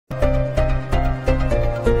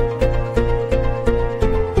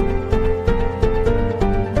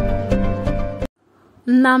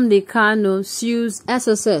NNAMDI Kanu sues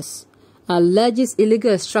SSS, alleges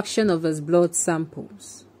illegal extraction of his blood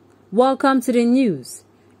samples. Welcome to the news,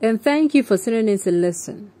 and thank you for tuning in to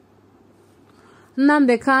listen.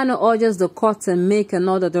 NNAMDI Kanu urges the court to make an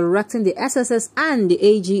order directing the SSS and the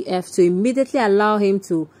AGF to immediately allow him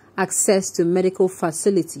to access to medical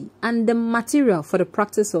facility and the material for the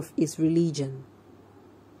practice of his religion.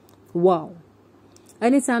 Wow.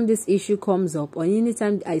 Anytime this issue comes up, or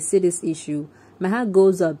anytime I see this issue, my heart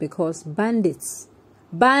goes up, because bandits,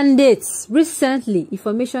 recently,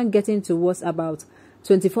 information getting to us about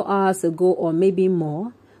 24 hours ago or maybe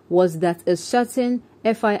more, was that a certain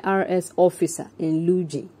FIRS officer in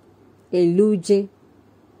Luje,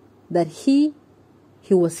 that he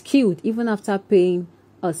was killed even after paying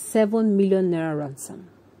a 7 million naira ransom.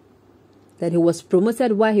 That he was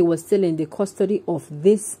promoted while he was still in the custody of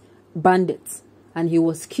this bandit, and he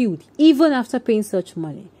was killed even after paying such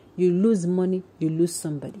money. You lose money, you lose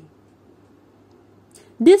somebody.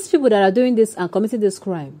 These people that are doing this and committing this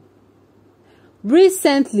crime,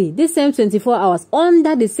 recently, this same 24 hours,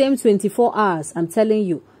 under the same 24 hours, I'm telling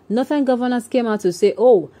you, Northern governors came out to say,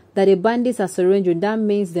 oh, that the bandits are surrendering, that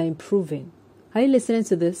means they're improving. Are you listening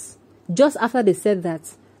to this? Just after they said that,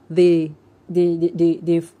 the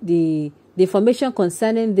information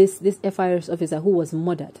concerning this FIRS officer who was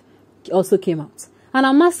murdered also came out. And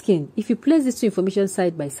I'm asking, if you place these two information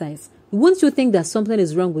side by side, wouldn't you think that something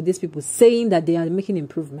is wrong with these people saying that they are making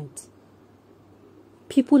improvement?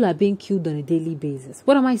 People are being killed on a daily basis.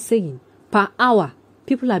 What am I saying? Per hour,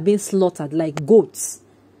 people are being slaughtered like goats.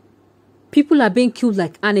 People are being killed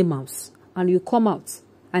like animals. And you come out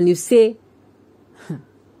and you say,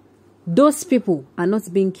 those people are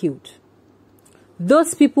not being killed.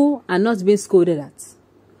 Those people are not being scolded at.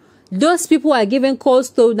 Those people are given cold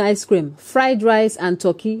stone ice cream, fried rice and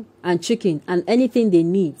turkey and chicken and anything they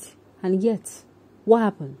need. And yet, what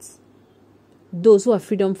happens? Those who are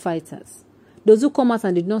freedom fighters, those who come out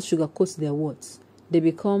and did not sugarcoat their words, they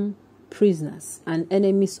become prisoners and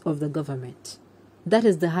enemies of the government. That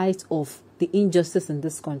is the height of the injustice in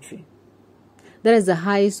this country. That is the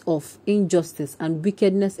height of injustice and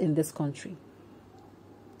wickedness in this country.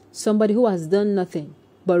 Somebody who has done nothing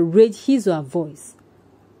but raise his or her voice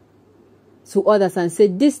to others and say,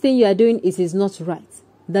 this thing you are doing, it is not right.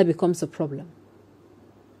 That becomes a problem.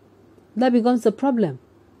 That becomes a problem.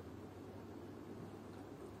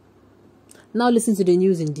 Now listen to the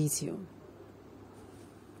news in detail.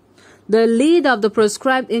 The leader of the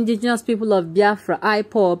proscribed indigenous people of Biafra,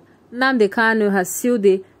 IPOB, NNAMDI Kanu, has sued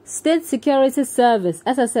the State Security Service,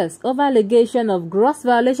 SSS, over allegation of gross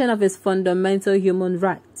violation of his fundamental human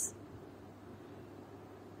rights.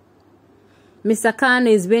 Mr.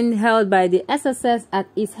 Kanu is being held by the SSS at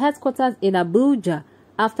its headquarters in Abuja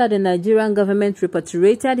after the Nigerian government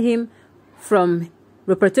repatriated him from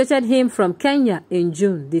Kenya in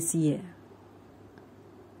June this year.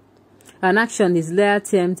 An action his lawyer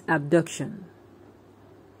termed abduction.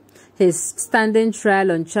 His standing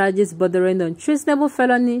trial on charges bordering on treasonable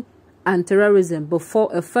felony and terrorism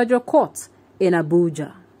before a federal court in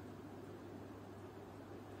Abuja.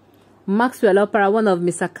 Maxwell Opera, one of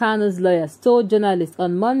Mr. Kanu's lawyers, told journalists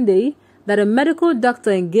on Monday that a medical doctor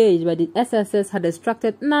engaged by the SSS had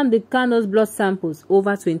extracted NNAMDI Kanu's blood samples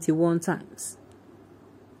over 21 times.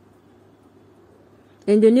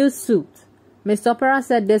 In the new suit, Mr. Opera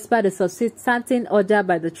said despite the substantive order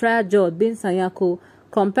by the trial judge Bin Sanyako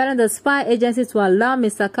compelling the spy agency to allow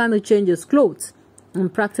Mr. Kanu to change his clothes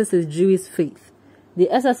and practice his Jewish faith, the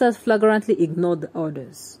SSS flagrantly ignored the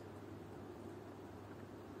orders.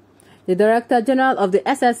 The Director General of the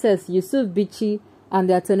SSS, Yusuf Bichi, and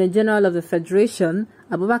the Attorney General of the Federation,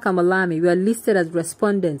 Abubakar Malami, were listed as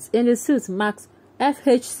respondents in the suit marked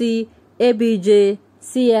FHC ABJ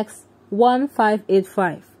CX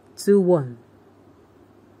 158521.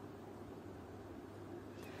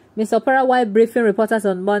 Mr. Opera, while briefing reporters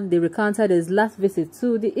on Monday, recounted his last visit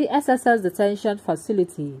to the SSS detention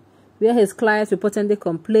facility, where his clients reportedly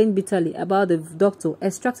complained bitterly about the doctor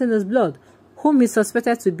extracting his blood, whom he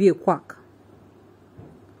suspected to be a quack.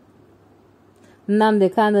 NNAMDI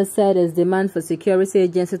Kanu said his demand for security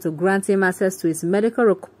agency to grant him access to his medical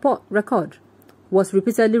record was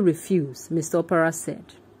repeatedly refused, Mr. Opera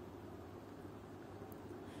said.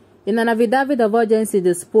 In an affidavit of urgency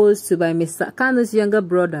disposed to by Mr. Kanu's younger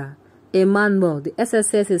brother, Emmanuel, the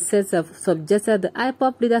SSS is said to have subjected the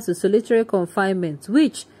IPOB leader to solitary confinement,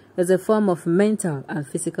 which is a form of mental and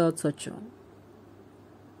physical torture.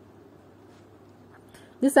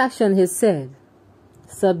 This action, he said,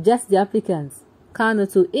 subjects the applicants, Kanu,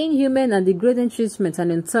 to inhuman and degrading treatment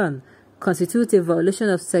and in turn constitute a violation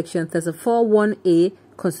of Section 34(1)(a)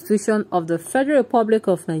 Constitution of the Federal Republic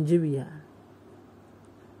of Nigeria.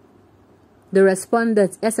 The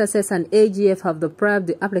respondents, SSS and AGF, have deprived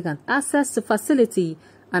the applicant access to facility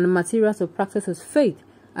and material to practice his faith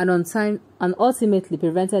and on time, and ultimately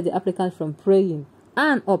prevented the applicant from praying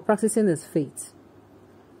and or practicing his faith.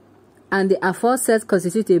 And the aforesaid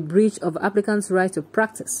constitute a breach of applicant's right to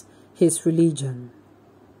practice his religion.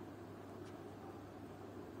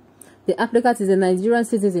 The applicant is a Nigerian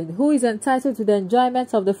citizen who is entitled to the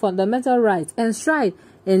enjoyment of the fundamental rights enshrined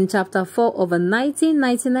in Chapter 4 of the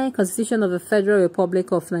 1999 Constitution of the Federal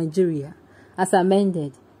Republic of Nigeria, as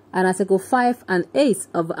amended, and Article 5 and 8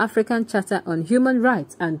 of the African Charter on Human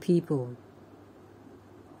Rights and People.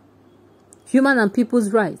 Human and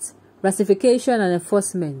People's Rights, Ratification and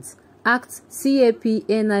Enforcement, Act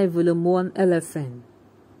CAP-A9 Volume 1 LFN.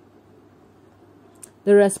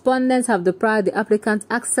 The respondents have deprived the applicant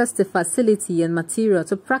access to facility and material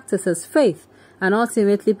to practice his faith and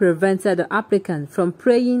ultimately prevented the applicant from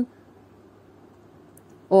praying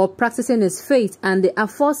or practicing his faith, and the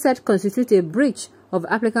aforesaid constitute a breach of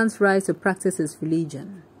the applicant's right to practice his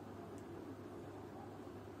religion.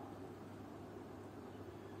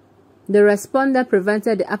 The respondent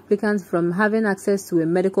prevented the applicant from having access to a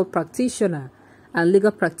medical practitioner and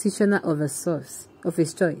legal practitioner of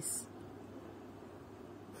his choice.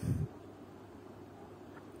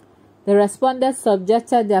 The respondent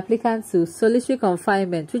subjected the applicant to solitary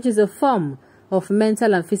confinement, which is a form of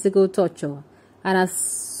mental and physical torture, and as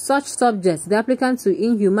such subjects the applicant to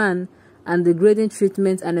inhuman and degrading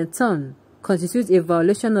treatment, and in turn constitutes a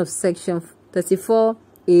violation of Section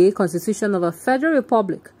 34A Constitution of the Federal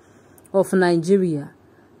Republic of Nigeria,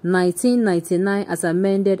 1999, as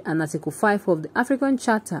amended, and Article 5 of the African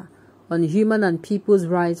Charter on Human and People's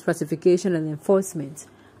Rights, Ratification and Enforcement,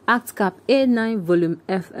 Act Cap A9 Volume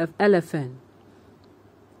FF-LFN.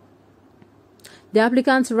 The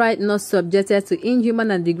applicant's right not subjected to inhuman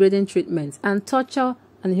and degrading treatment and torture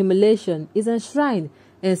and humiliation is enshrined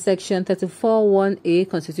in Section 34(1)A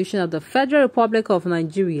Constitution of the Federal Republic of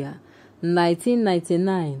Nigeria,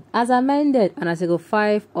 1999, as amended, and Article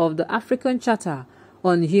 5 of the African Charter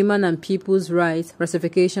on Human and People's Rights,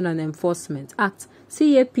 Ratification and Enforcement, Act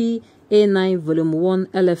CAP-A9 Volume 1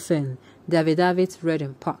 LFN. The affidavit read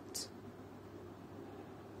in part.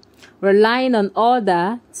 Relying on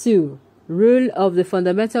Order 2, Rule of the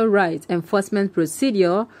Fundamental Rights Enforcement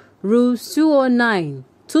Procedure, Rule 209,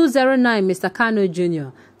 Mr. Kanu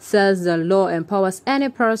Jr. says the law empowers any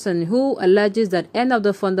person who alleges that any of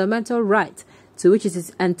the fundamental rights to which it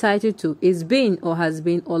is entitled to is being or has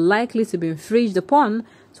been or likely to be infringed upon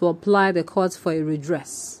to apply the courts for a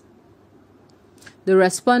redress. The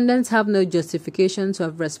respondents have no justification to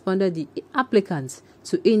have responded the applicants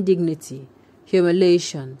to indignity,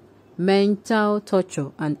 humiliation, mental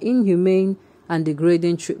torture, and inhumane and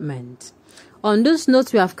degrading treatment. On this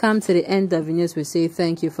note, we have come to the end of the news. We say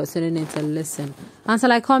thank you for tuning in to listen.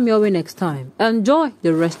 Until I come your way next time, enjoy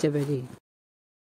the rest of your day.